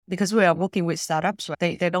because we are working with startups,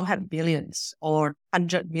 right? They don't have billions or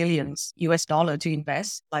 100 millions US dollar to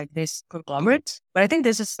invest like this conglomerate. But I think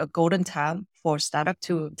this is a golden time for startup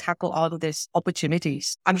to tackle all of these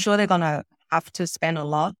opportunities. I'm sure they're going to have to spend a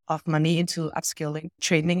lot of money into upskilling,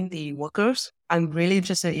 training the workers. I'm really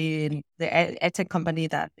interested in the edtech company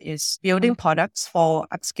that is building products for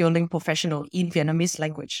upskilling professional in Vietnamese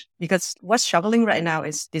language. Because what's struggling right now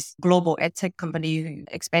is this global edtech company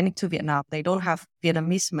expanding to Vietnam. They don't have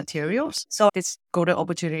Vietnamese materials. So it's golden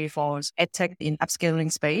opportunity for edtech in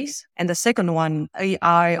upskilling space. And the second one,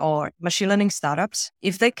 AI or machine learning startups,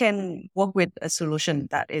 if they can work with a solution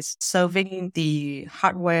that is serving the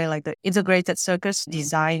hardware, like the integrated circuits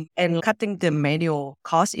design and cutting the manual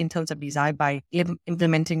cost in terms of design by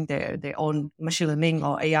implementing their own machine learning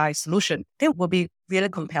or AI solution, it will be really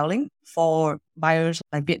compelling for buyers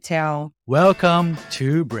like Viettel. Welcome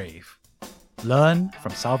to Brave. Learn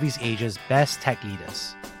from Southeast Asia's best tech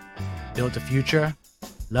leaders. Build the future,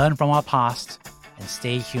 learn from our past, and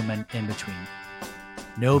stay human in between.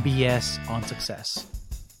 No BS on success.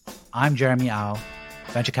 I'm Jeremy Au,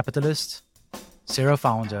 venture capitalist, serial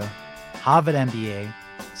founder, Harvard MBA,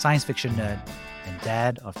 science fiction nerd, and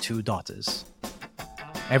dad of 2 daughters.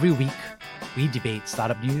 Every week, we debate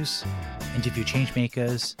startup news, interview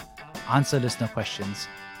changemakers, answer listener questions,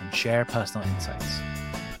 and share personal insights.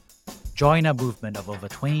 Join our movement of over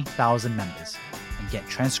 20,000 members and get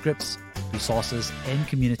transcripts, resources, and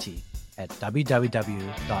community at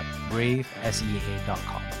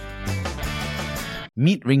www.bravesea.com.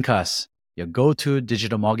 Meet Ringkas, your go-to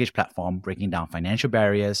digital mortgage platform breaking down financial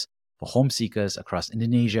barriers for home seekers across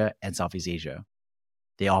Indonesia and Southeast Asia.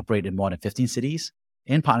 They operate in more than 15 cities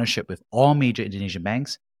in partnership with all major Indonesian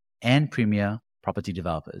banks and premier property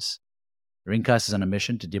developers. Ringkas is on a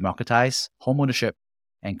mission to democratize homeownership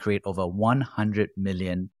and create over 100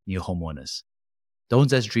 million new homeowners. Don't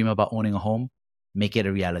just dream about owning a home, make it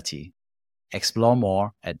a reality. Explore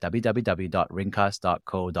more at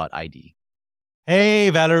www.ringkas.co.id. Hey,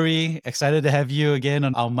 Valerie. Excited to have you again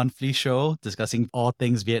on our monthly show discussing all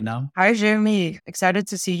things Vietnam. Hi, Jeremy. Excited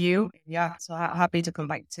to see you. Yeah, so happy to come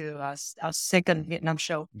back to our second Vietnam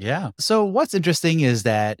show. Yeah. So what's interesting is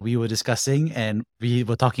that we were discussing and we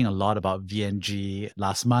were talking a lot about VNG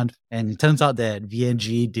last month. And it turns out that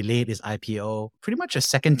VNG delayed its IPO pretty much a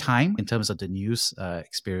second time in terms of the news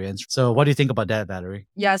experience. So what do you think about that, Valerie?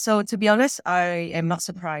 Yeah, so to be honest, I am not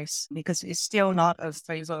surprised because it's still not a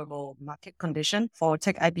favorable market condition for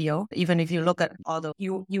tech IPO. Even if you look at all the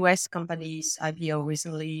US companies IPO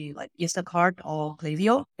recently, like Instacart or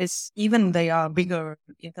Klaviyo, they are bigger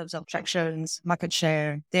in terms of tractions, market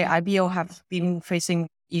share. Their IPO have been facing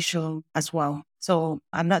issue as well. So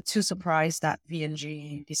I'm not too surprised that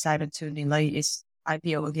VNG decided to delay its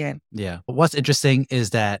IPO again. Yeah. What's interesting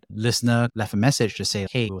is that listener left a message to say,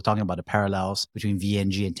 hey, we were talking about the parallels between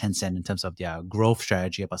VNG and Tencent in terms of their growth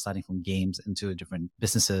strategy about starting from games into different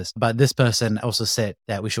businesses. But this person also said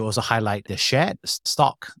that we should also highlight the shared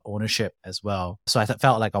stock ownership as well. So I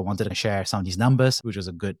felt like I wanted to share some of these numbers, which was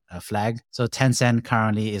a good flag. So Tencent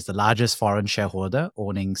currently is the largest foreign shareholder,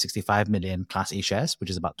 owning 65 million Class A shares,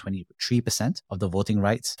 which is about 23% of the voting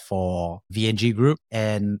rights for VNG Group.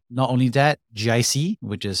 And not only that, GIC,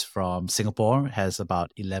 which is from Singapore, has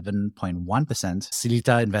about 11.1%.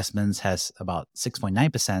 Silita Investments has about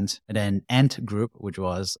 6.9%. And then Ant Group, which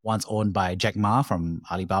was once owned by Jack Ma from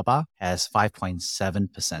Alibaba, has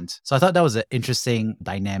 5.7%. So I thought that was an interesting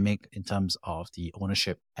dynamic in terms of the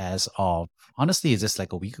ownership as of, honestly, it's just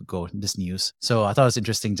like a week ago, this news. So I thought it was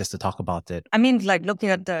interesting just to talk about it. I mean, like looking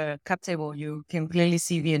at the cap table, you can clearly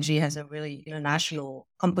see VNG has a really international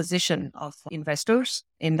composition of investors.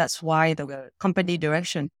 And that's why the company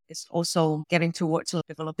direction is also getting towards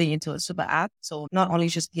developing into a super app. So not only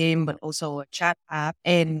just game, but also a chat app.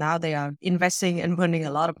 And now they are investing and putting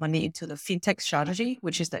a lot of money into the fintech strategy,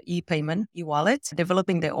 which is the e-payment, e-wallet,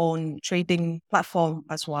 developing their own trading platform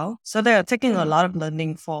as well. So they are taking a lot of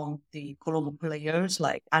learning from the global players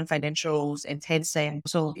like Ant Financials and Tencent.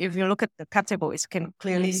 So if you look at the cap table, it can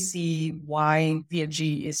clearly see why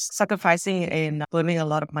VNG is sacrificing and putting a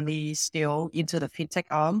lot of money still into the fintech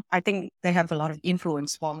arm. I think they have a lot of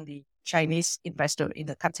influence from the Chinese investor in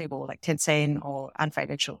the cap table like Tencent or Ant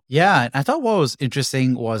Financial. Yeah, I thought what was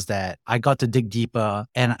interesting was that I got to dig deeper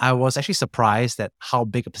and I was actually surprised at how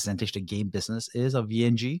big a percentage the game business is of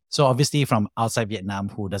VNG. So obviously from outside Vietnam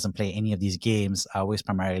who doesn't play any of these games, I always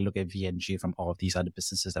primarily look at VNG from all of these other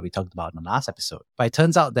businesses that we talked about in the last episode. But it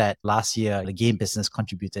turns out that last year, the game business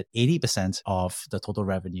contributed 80% of the total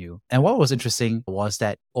revenue. And what was interesting was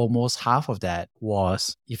that almost half of that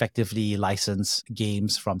was effectively licensed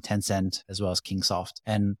games from Tencent Tencent as well as Kingsoft.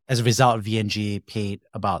 And as a result, VNG paid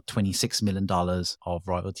about $26 million of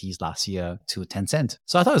royalties last year to Tencent.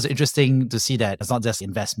 So I thought it was interesting to see that it's not just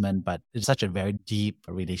investment, but it's such a very deep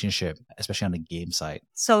relationship, especially on the game side.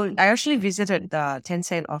 So I actually visited the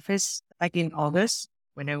Tencent office back in August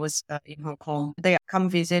when I was in Hong Kong. They come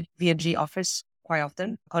visit VNG office quite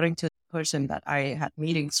often, according to the person that I had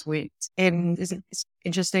meetings with. And it's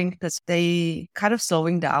interesting because they kind of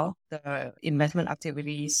slowing down the investment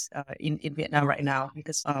activities in Vietnam right now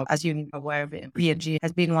because as you're aware, VNG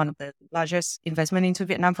has been one of the largest investment into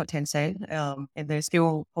Vietnam for Tencent, and they're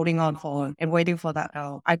still holding on for and waiting for that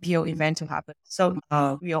IPO event to happen. So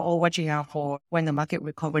we are all watching out for when the market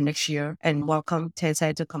recover next year and welcome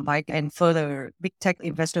Tencent to come back and further big tech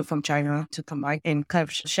investor from China to come back and kind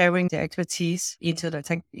of sharing their expertise into the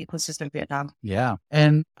tech ecosystem in Vietnam. Yeah.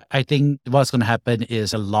 And I think what's going to happen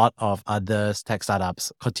is a lot of other tech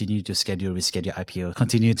startups continue to reschedule IPO,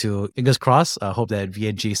 continue to, fingers crossed, hope that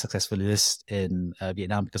VNG successfully lists in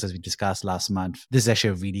Vietnam, because as we discussed last month, this is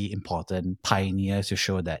actually a really important pioneer to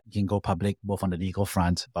show that you can go public both on the legal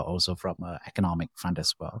front, but also from an economic front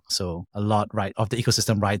as well. So a lot of the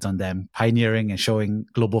ecosystem rides on them, pioneering and showing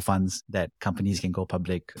global funds that companies can go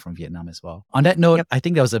public from Vietnam as well. On that note, I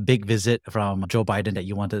think there was a big visit from Joe Biden that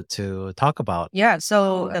you wanted to talk about. Yeah,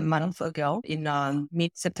 so a month ago in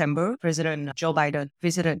mid-September, President Joe Biden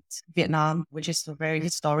visited Vietnam, which is a very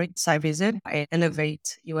historic site visit and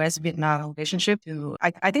elevate U.S.-Vietnam relationship to,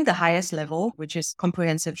 I think, the highest level, which is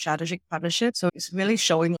comprehensive strategic partnership. So it's really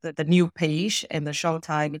showing the new page and the short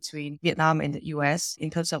time between Vietnam and the U.S. in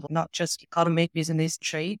terms of not just economic, business,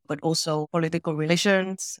 trade, but also political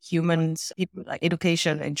relations, humans, people, like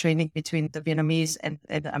education and training between the Vietnamese and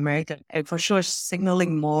the American. And for sure,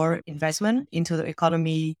 signaling more investment into the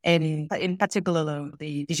economy and in particular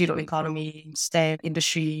the digital economy, STEM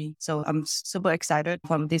industry. So I'm super excited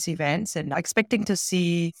from these events and expecting to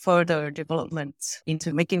see further developments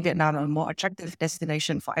into making Vietnam a more attractive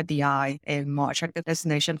destination for FDI and more attractive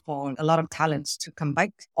destination for a lot of talents to come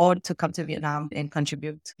back or to come to Vietnam and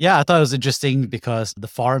contribute. Yeah, I thought it was interesting because the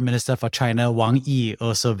foreign minister for China, Wang Yi,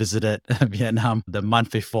 also visited Vietnam the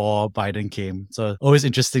month before Biden came. So always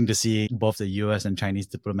interesting to see both the US and Chinese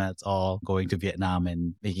diplomats all going to Vietnam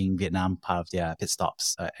and making Vietnam part of their pit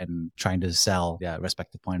stops and trying to sell their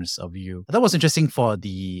respective points of view. That was interesting for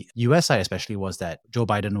the US side, especially, was that Joe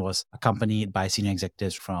Biden was accompanied by senior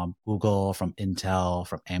executives from Google, from Intel,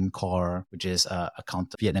 from Amcor, which is a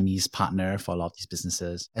Vietnamese partner for a lot of these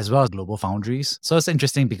businesses, as well as Global Foundries. So it's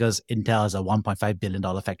interesting because Intel is a $1.5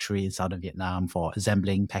 billion factory in southern Vietnam for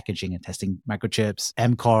assembling, packaging, and testing microchips.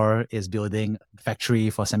 Amcor is building a factory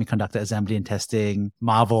for semiconductor assembly and testing.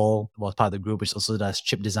 Marvel was part of the group, which also does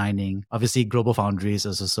chip designing. Obviously, Global Foundries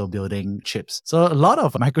is also building chips. So a lot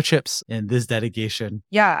of microchips in this delegation.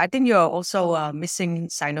 Yeah, I think you're also missing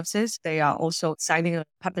Synopsys. They are also signing a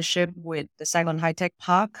partnership with the Saigon High-Tech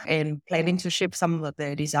Park and planning to ship some of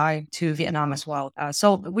their design to Vietnam as well.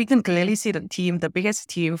 So we can clearly see the biggest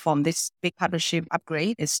team from this big partnership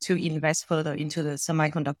upgrade is to invest further into the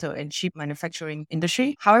semiconductor and chip manufacturing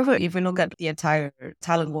industry. However, if we look at the entire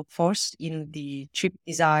talent workforce in the chip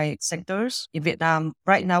design sectors in Vietnam,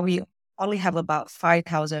 right now we only have about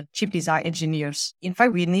 5,000 chip design engineers. In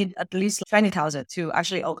fact, we need at least 20,000 to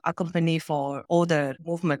actually accompany for all the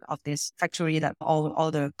movement of this factory that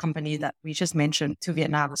all the companies that we just mentioned to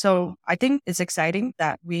Vietnam. So I think it's exciting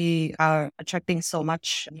that we are attracting so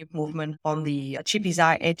much new movement on the chip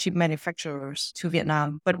design and chip manufacturers to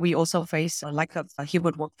Vietnam. But we also face a lack of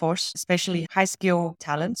human workforce, especially high skill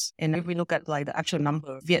talents. And if we look at like the actual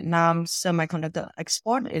number, Vietnam's semiconductor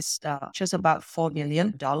export is just about $4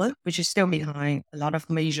 million, which is still behind a lot of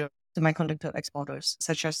major semiconductor exporters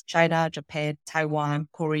such as China, Japan, Taiwan,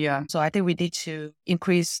 Korea. So I think we need to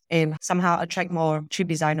increase and somehow attract more chip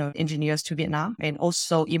designer engineers to Vietnam and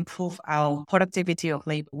also improve our productivity of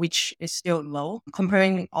labor, which is still low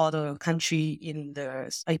comparing other countries in the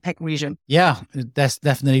APEC region. Yeah, that's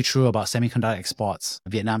definitely true about semiconductor exports.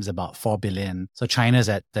 Vietnam's about 4 billion. So China's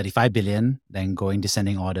at 35 billion, then going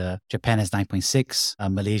descending order. Japan has 9.6,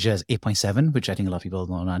 Malaysia is 8.7, which I think a lot of people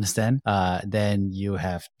don't understand. Then you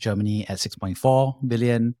have Germany at 6.4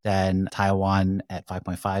 billion, then Taiwan at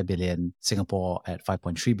 5.5 billion, Singapore at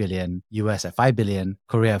 5.3 billion, US at 5 billion,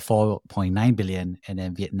 Korea at 4.9 billion, and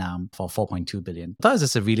then Vietnam for 4.2 billion. I thought this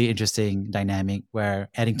is a really interesting dynamic where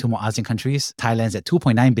adding two more ASEAN countries, Thailand's at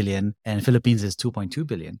 2.9 billion and Philippines is 2.2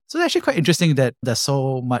 billion. So it's actually quite interesting that there's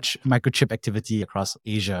so much microchip activity across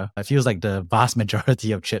Asia. It feels like the vast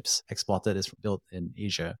majority of chips exported is built in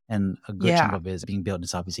Asia and a good chunk of it is being built in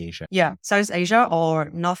Southeast Asia. Yeah, Southeast Asia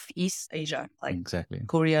or North Southeast Asia, like Exactly.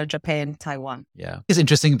 Korea, Japan, Taiwan. Yeah. It's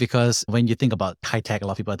interesting because when you think about high tech, a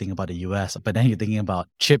lot of people are thinking about the US, but then you're thinking about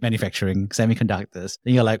chip manufacturing, semiconductors.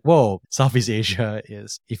 Then you're like, whoa, Southeast Asia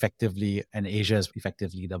is effectively, and Asia is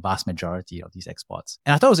effectively the vast majority of these exports.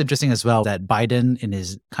 And I thought it was interesting as well that Biden, in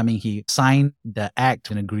his coming, he signed the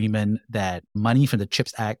act, an agreement that money from the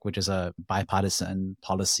CHIPS Act, which is a bipartisan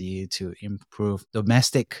policy to improve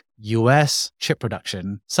domestic US chip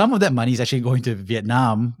production, some of that money is actually going to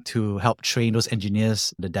Vietnam to help train those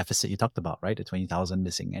engineers, the deficit you talked about, right? The 20,000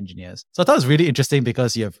 missing engineers. So I thought it was really interesting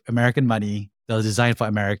because you have American money that was designed for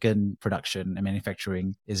American production and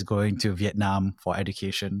manufacturing is going to Vietnam for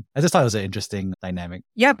education. I just thought it was an interesting dynamic.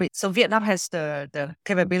 Yeah, but so Vietnam has the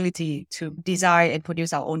capability to design and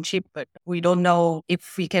produce our own chip, but we don't know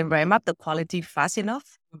if we can ramp up the quality fast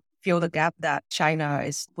enough to fill the gap that China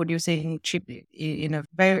is producing chip in a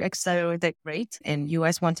very accelerated rate. And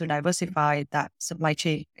US want to diversify that supply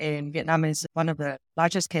chain, and Vietnam is one of the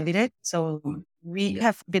largest candidates. So we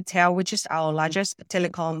have Viettel, which is our largest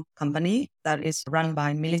telecom company that is run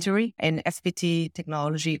by military, and FPT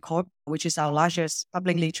Technology Corp, which is our largest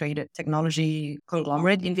publicly traded technology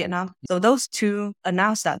conglomerate in Vietnam. So those two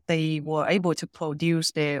announced that they were able to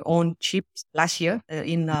produce their own chips last year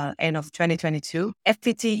in end of 2022.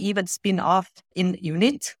 FPT even spin off in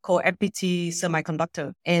unit called FPT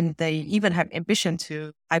Semiconductor, and they even have ambition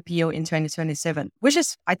to IPO in 2027, which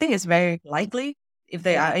is, I think, is very likely if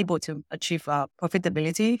they are able to achieve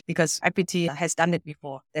profitability, because FPT has done it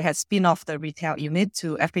before. They had spin off the retail unit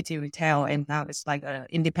to FPT Retail, and now it's like an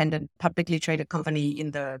independent publicly traded company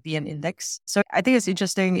in the VN Index. So I think it's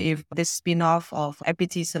interesting if this spin off of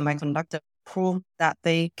FPT Semiconductor prove that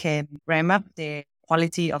they can ramp up their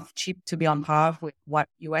quality of chip to be on par with what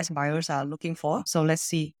US buyers are looking for. So let's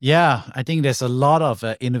see. Yeah, I think there's a lot of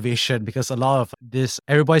innovation because a lot of this,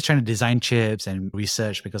 everybody's trying to design chips and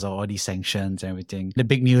research because of all these sanctions and everything. The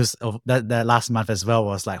big news of that last month as well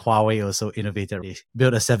was like Huawei also innovated. They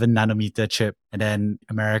built a 7 nanometer chip, and then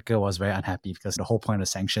America was very unhappy because the whole point of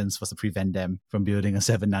sanctions was to prevent them from building a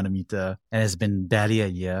 7 nanometer. And it's been barely a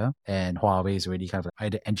year, and Huawei is already kind of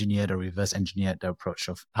either engineered or reverse engineered the approach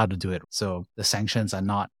of how to do it. So the sanctions are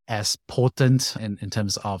not as potent in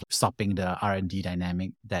terms of stopping the R&D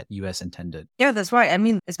dynamic that US intended. Yeah, that's right. I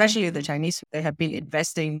mean, especially the Chinese, they have been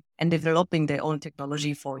investing and developing their own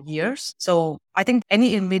technology for years. So I think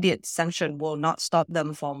any immediate sanction will not stop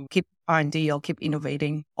them from keep R&D or keep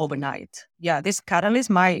innovating overnight. Yeah, this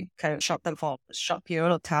catalyst might kind of shock them for a short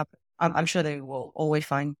period of time. I'm sure they will always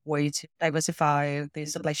find way to diversify the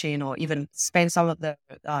supply chain, or even spend some of the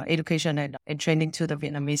education and training to the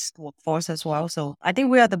Vietnamese workforce as well. So I think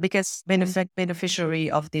we are the biggest beneficiary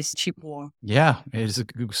of this chip war. Yeah, it's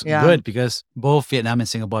good because both Vietnam and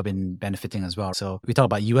Singapore have been benefiting as well. So we talk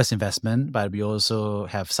about US investment, but we also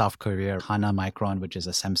have South Korea, Hana Micron, which is a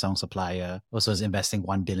Samsung supplier, also is investing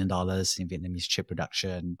 $1 billion in Vietnamese chip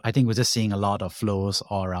production. I think we're just seeing a lot of flows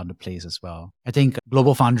all around the place as well. I think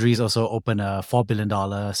Global Foundries also opened a $4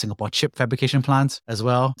 billion Singapore chip fabrication plant as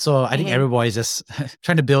well. So I think everybody's just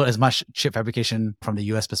trying to build as much chip fabrication from the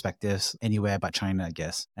US perspectives anywhere but China, I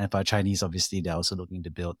guess. And for Chinese, obviously, they're also looking to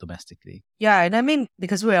build domestically. Yeah, and I mean,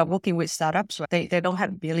 because we are working with startups, right? They don't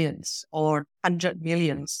have billions or 100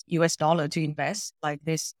 millions US dollar to invest like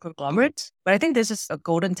this conglomerate. But I think this is a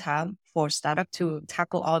golden time for startup to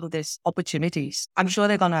tackle all of these opportunities. I'm sure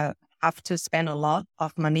they're going to have to spend a lot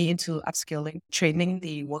of money into upskilling, training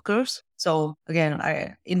the workers. So again,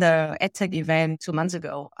 in the EdTech event 2 months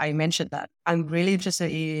ago, I mentioned that I'm really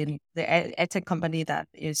interested in the EdTech company that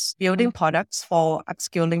is building products for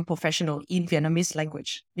upskilling professionals in Vietnamese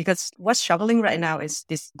language. Because what's struggling right now is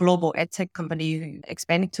this global EdTech company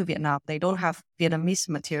expanding to Vietnam. They don't have Vietnamese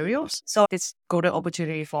materials. So it's golden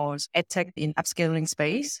opportunity for EdTech in upskilling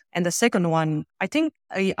space. And the second one, I think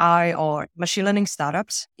AI or machine learning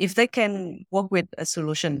startups, if they can work with a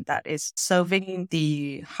solution that is serving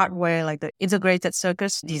the hardware, like the integrated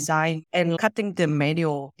circuits design, and cutting the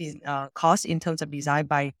manual cost in terms of design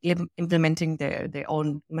by implementing their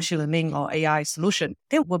own machine learning or AI solution,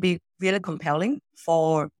 that will be really compelling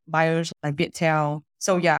for buyers like Viettel.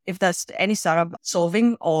 So yeah, if there's any startup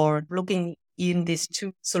solving or looking in these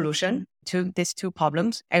two solutions to these two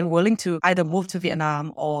problems and willing to either move to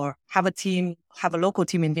Vietnam or have a local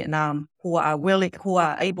team in Vietnam who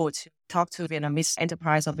are able to talk to Vietnamese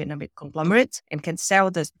enterprise or Vietnamese conglomerates and can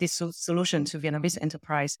sell this solution to Vietnamese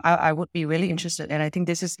enterprise, I would be really interested. And I think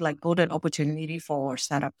this is like golden opportunity for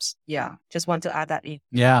startups. Yeah, just want to add that in.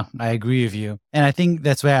 Yeah, I agree with you. And I think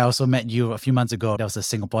that's where I also met you a few months ago. There was a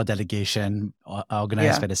Singapore delegation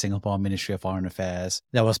organized by the Singapore Ministry of Foreign Affairs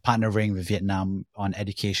that was partnering with Vietnam on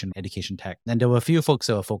education tech. And there were a few folks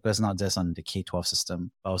that were focused not just on the K-12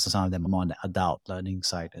 system, but also some of them more on the adult learning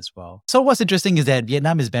side as well. So what's interesting is that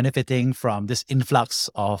Vietnam is benefiting from this influx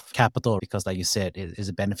of capital because, like you said, it is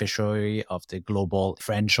a beneficiary of the global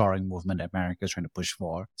friendshoring movement that America is trying to push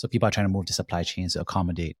for. So people are trying to move the supply chains to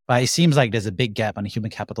accommodate. But it seems like there's a big gap on the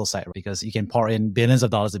human capital side because you can pour in billions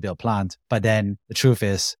of dollars to build a plant, but then the truth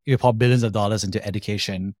is you pour billions of dollars into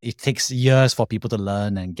education. It takes years for people to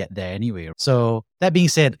learn and get there anyway. So that being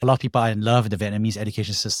said, a lot of people are in love with the Vietnamese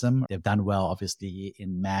education system. They've done well, obviously,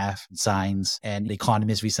 in math, science, and The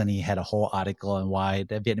Economist recently had a whole article on why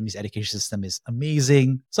the Vietnamese education system is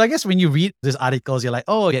amazing. So I guess when you read these articles, you're like,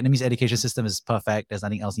 oh, Vietnamese education system is perfect. There's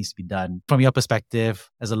nothing else needs to be done. From your perspective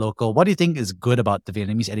as a local, what do you think is good about the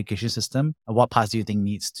Vietnamese education system? And what parts do you think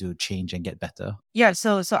needs to change and get better? Yeah,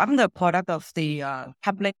 so I'm the product of the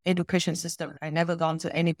public education system. I never gone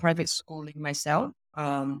to any private schooling myself.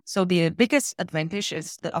 So the biggest advantage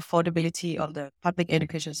is the affordability of the public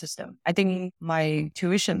education system. I think my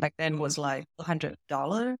tuition back then was like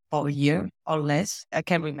 $100 for a year or less. I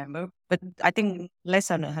can't remember, but I think less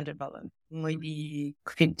than $100, maybe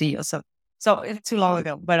 50 or so. So it's too long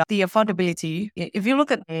ago, but the affordability, if you look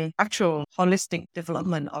at the actual holistic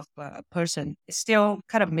development of a person, it's still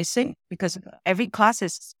kind of missing because every class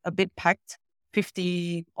is a bit packed,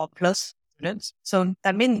 50 or plus students. So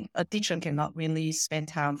that means a teacher cannot really spend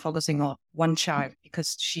time focusing on one child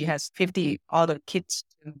because she has 50 other kids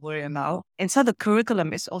to worry about. And so the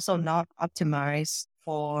curriculum is also not optimized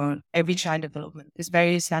for every child development. It's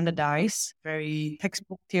very standardized, very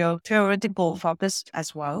textbook theoretical focused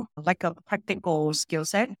as well, like a practical skill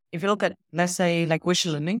set. If you look at, let's say, language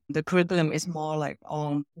learning, the curriculum is more like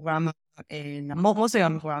on grammar and mostly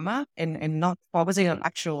on grammar and not focusing on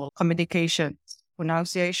actual communication,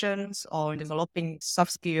 pronunciations, or developing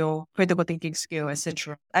soft skill, critical thinking skill,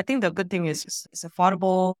 etc. I think the good thing is it's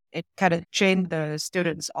affordable. It kind of train the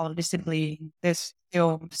students on discipline. There's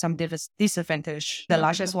still some disadvantage. The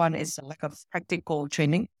largest one is lack of practical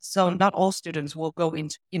training. So not all students will go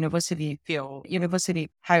into university field, university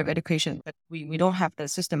higher education, but we don't have the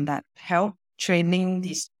system that help training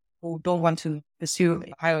these who don't want to pursue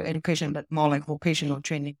higher education, but more like vocational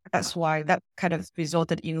training. That's why that kind of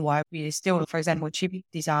resulted in why we still, for example, chip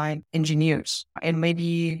design engineers. And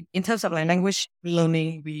maybe in terms of like language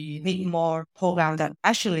learning, we need more programs that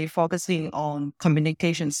actually focusing on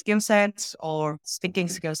communication skill sets or speaking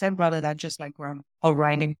skill set rather than just like grammar or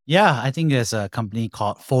writing. Yeah, I think there's a company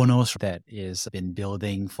called Phonos that is been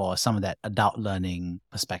building for some of that adult learning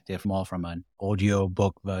perspective, more from an audio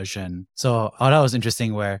book version. So that was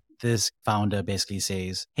interesting where this founder basically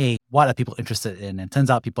says, hey, what are people interested in? And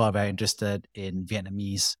turns out people are very interested in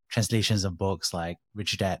Vietnamese translations of books like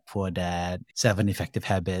Rich Dad, Poor Dad, 7 Effective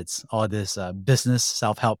Habits, all this business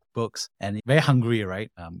self-help books, and very hungry,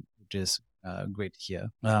 right? Which is great to hear.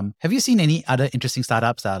 Have you seen any other interesting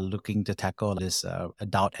startups that are looking to tackle this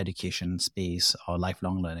adult education space or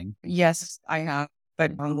lifelong learning? Yes, I have.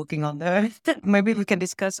 But I'm working on that. Maybe we can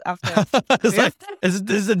discuss after. It's like, this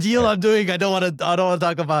is a deal I'm doing. I don't want to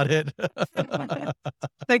talk about it.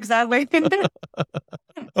 Exactly.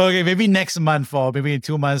 Okay, maybe next month or maybe in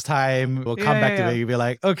 2 months' time, we'll come back to it. You'll be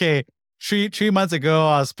like, okay, three months ago,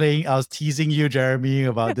 I was teasing you, Jeremy,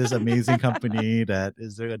 about this amazing company that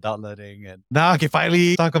is doing adult learning, and now I can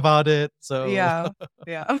finally talk about it. So yeah.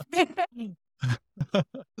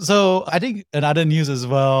 So I think another news as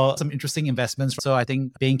well, some interesting investments. So I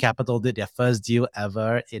think Bain Capital did their first deal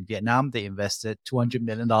ever in Vietnam. They invested $200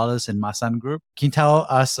 million in Masan Group. Can you tell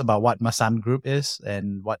us about what Masan Group is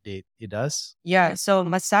and what it does? Yeah, so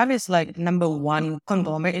Masan is like number one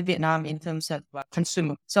conglomerate in Vietnam in terms of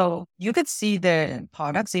consumer. So you could see the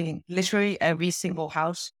products in literally every single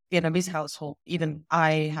house, Vietnamese household. Even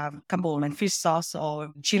I have a couple like fish sauce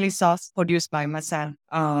or chili sauce produced by Masan.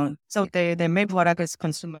 So their main product is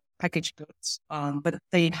consumer packaged goods, but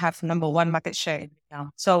they have number one market share in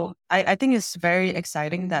Vietnam. So I think it's very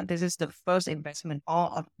exciting that this is the first investment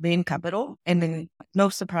all of Bain Capital, and then no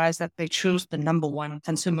surprise that they choose the number one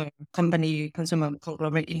consumer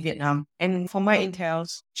conglomerate in Vietnam. And for my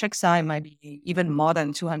intels, check size might be even more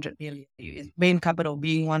than 200 million. Bain Capital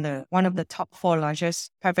being one of the top 4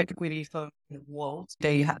 largest private equity firms in the world.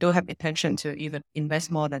 They don't have intention to even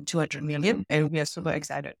invest more than 200 million. And we are super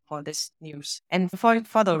excited for this news. And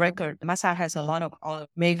for the record, Masan has a lot of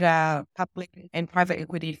mega public and private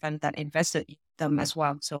equity funds that invested in them as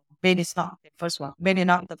well. So Bain is not the first one. Bain is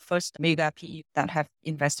not the first mega PE that have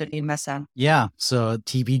invested in Masan. Yeah. So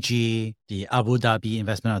TBG, the Abu Dhabi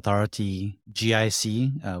Investment Authority,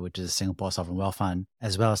 GIC, which is Singapore Sovereign Wealth Fund,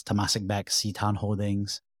 as well as Temasek-backed Seatown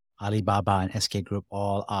Holdings, Alibaba and SK Group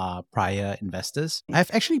all are prior investors.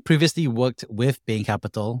 I've actually previously worked with Bain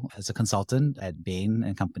Capital as a consultant at Bain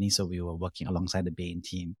and Company, so we were working alongside the Bain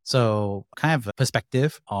team. So kind of a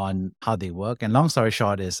perspective on how they work. And long story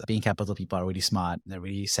short is Bain Capital people are really smart. They're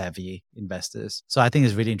really savvy investors. So I think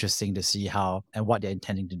it's really interesting to see how and what they're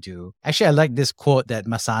intending to do. Actually, I like this quote that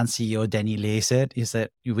Masan CEO Danny Lay said, is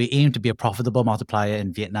that we aim to be a profitable multiplier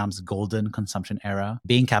in Vietnam's golden consumption era.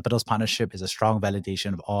 Bain Capital's partnership is a strong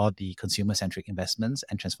validation of all the consumer-centric investments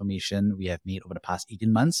and transformation we have made over the past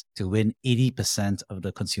 18 months to win 80% of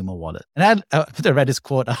the consumer wallet. And after I read this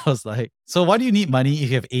quote, I was like, so why do you need money if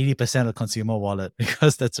you have 80% of the consumer wallet?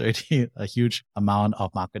 Because that's already a huge amount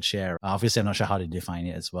of market share. Obviously, I'm not sure how to define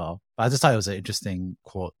it as well. But I just thought it was an interesting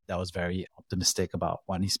quote that was very optimistic about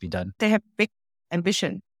what needs to be done. They have big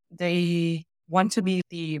ambition. They want to be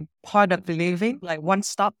the part of the living, like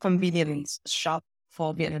one-stop convenience shop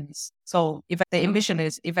for Vietnamese. So if the ambition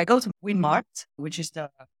is, if I go to Winmart, which is the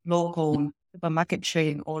local supermarket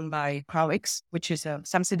chain owned by CrowdX, which is a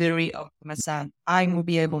subsidiary of Masan, I will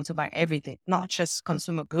be able to buy everything, not just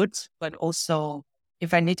consumer goods, but also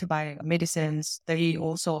if I need to buy medicines, they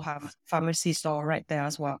also have pharmacy store right there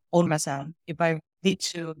as well, own Masan. If I need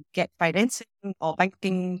to get financing or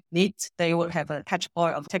banking needs, they will have a touch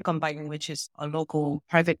point of Techcombank, which is a local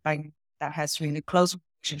private bank that has really close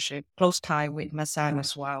relationship, close tie with Masan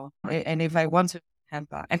as well. And if I want to have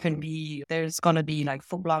F&B, there's going to be like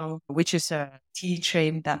Phuc Long, which is a tea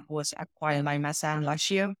chain that was acquired by Masan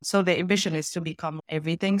last year. So the ambition is to become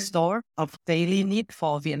everything store of daily need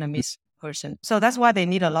for Vietnamese person. So that's why they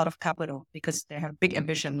need a lot of capital, because they have big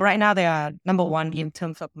ambition. Right now, they are number one in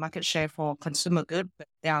terms of market share for consumer goods, but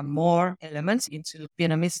there are more elements into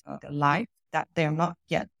Vietnamese life that they are not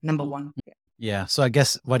yet number one. Yeah. So I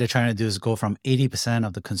guess what they're trying to do is go from 80%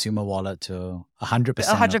 of the consumer wallet to 100%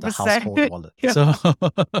 of the household wallet. Yeah. So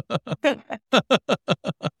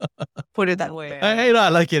put it that way. I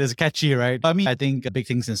like it. It's catchy, right? I mean, I think big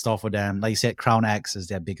things in store for them. Like you said, Crown X is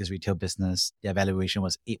their biggest retail business. Their valuation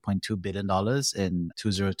was $8.2 billion in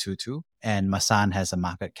 2022. And Masan has a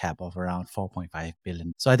market cap of around 4.5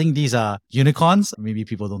 billion. So I think these are unicorns. Maybe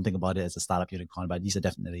people don't think about it as a startup unicorn, but these are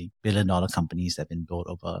definitely billion-dollar companies that have been built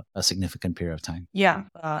over a significant period of time. Yeah,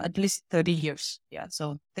 at least 30 years. Yeah,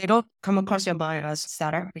 so they don't come across your mind as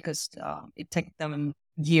startup because it takes them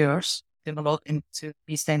years to develop and to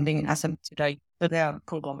be standing as of today. So they are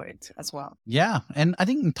conglomerates as well. Yeah. And I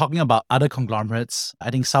think talking about other conglomerates, I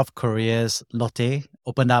think South Korea's Lotte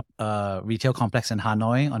opened up a retail complex in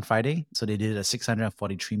Hanoi on Friday. So they did a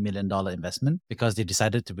 $643 million investment because they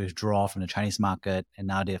decided to withdraw from the Chinese market. And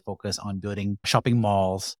now they're focused on building shopping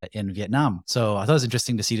malls in Vietnam. So I thought it was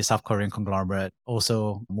interesting to see the South Korean conglomerate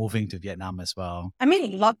also moving to Vietnam as well. I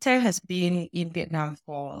mean, Lotte has been in Vietnam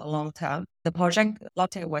for a long time. The project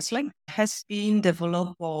Lotte Westlake has been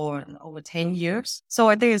developed for over 10 years. So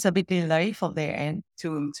I think it's a bit delay from their end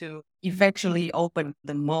to eventually open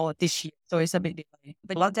the mall this year. So it's a bit delayed.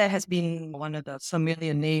 But Lotte has been one of the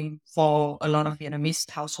familiar names for a lot of Vietnamese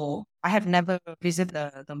household. I have never visited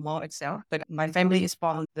the mall itself, but my family is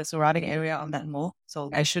from the surrounding area of that mall. So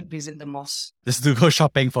I should visit the malls. Just to go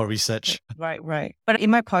shopping for research. Right. But in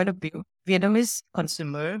my point of view, Vietnamese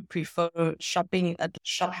consumer prefer shopping at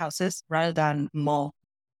shop houses rather than mall.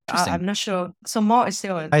 I'm not sure. So mall is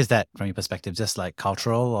still... Why is that from your perspective? Just like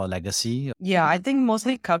cultural or legacy? Yeah, I think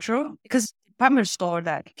mostly cultural, because department store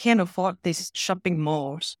that can't afford these shopping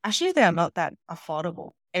malls, actually they are not that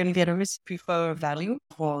affordable. And Vietnamese prefer value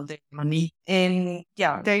for their money. And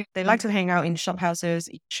yeah, they like to hang out in shop houses,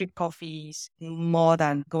 eat street coffees more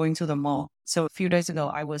than going to the mall. So a few days ago,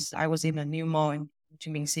 I was in a new mall in Ho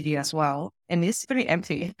Chi Minh City as well. And it's pretty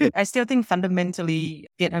empty. I still think fundamentally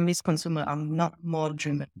Vietnamese consumer are not more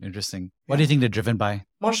driven. Interesting. What do you think they're driven by?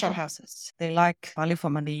 More shop houses. They like value for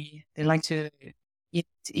money. They like to eat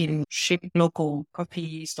in cheap local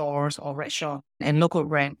coffee stores or restaurants and local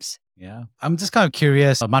brands. Yeah. I'm just kind of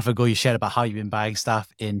curious. A month ago, you shared about how you've been buying stuff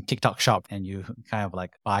in TikTok shop and you kind of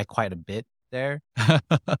like buy quite a bit. there.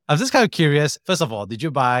 I'm just kind of curious. First of all, did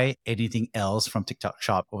you buy anything else from TikTok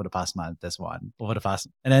Shop over the past month? That's one. And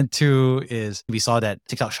then two is we saw that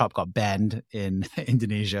TikTok Shop got banned in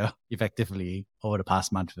Indonesia effectively over the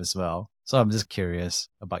past month as well. So I'm just curious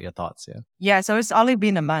about your thoughts. Yeah. Yeah, so it's only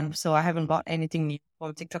been a month, so I haven't bought anything new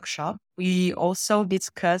from TikTok Shop. We also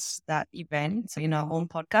discussed that event in our own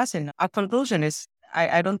podcast, and our conclusion is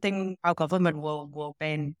I don't think our government will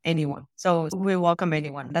ban anyone. So we welcome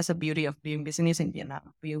anyone. That's the beauty of doing business in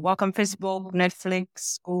Vietnam. We welcome Facebook,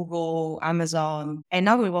 Netflix, Google, Amazon, and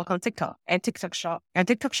now we welcome TikTok and TikTok Shop. And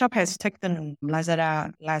TikTok Shop has taken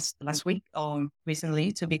Lazada last week or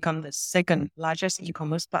recently to become the second largest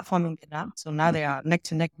e-commerce platform in Vietnam. So now they are neck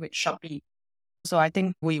to neck with Shopee. So I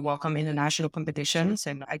think we welcome international competitions,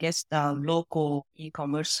 and I guess the local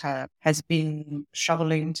e-commerce has been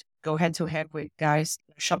struggling to go head to head with guys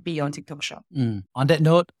like Shopee on TikTok Shop. On that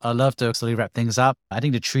note, I'd love to slowly wrap things up. I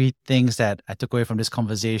think the three things that I took away from this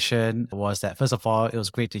conversation was that, first of all, it was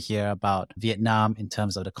great to hear about Vietnam in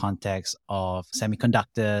terms of the context of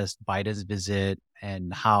semiconductors, Biden's visit,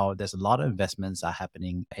 and how there's a lot of investments are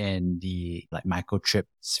happening in the microchip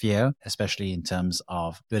sphere, especially in terms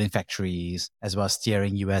of building factories, as well as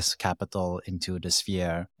steering US capital into the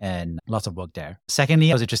sphere, and lots of work there.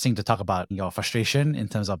 Secondly, it was interesting to talk about your frustration in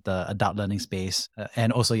terms of the adult learning space,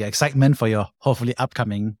 and also your excitement for your hopefully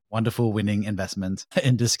upcoming wonderful winning investment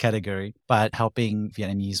in this category, but helping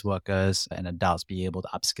Vietnamese workers and adults be able to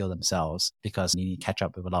upskill themselves because they need to catch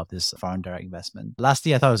up with a lot of this foreign direct investment.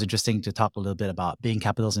 Lastly, I thought it was interesting to talk a little bit about Bain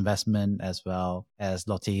Capital's investment as well as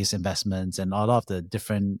Lotte's investments and all of the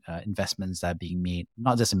different investments that are being made,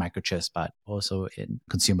 not just in microchips, but also in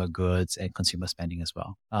consumer goods and consumer spending as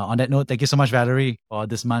well. On that note, thank you so much, Valerie, for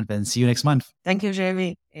this month, and see you next month. Thank you,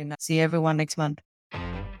 Jamie, and see everyone next month.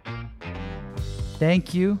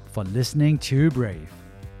 Thank you for listening to Brave.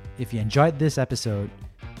 If you enjoyed this episode,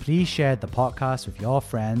 please share the podcast with your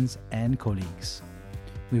friends and colleagues.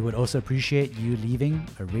 We would also appreciate you leaving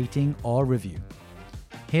a rating or review.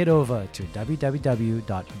 Head over to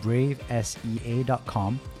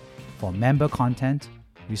www.bravesea.com for member content,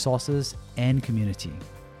 resources, and community.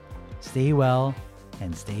 Stay well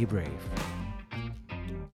and stay brave.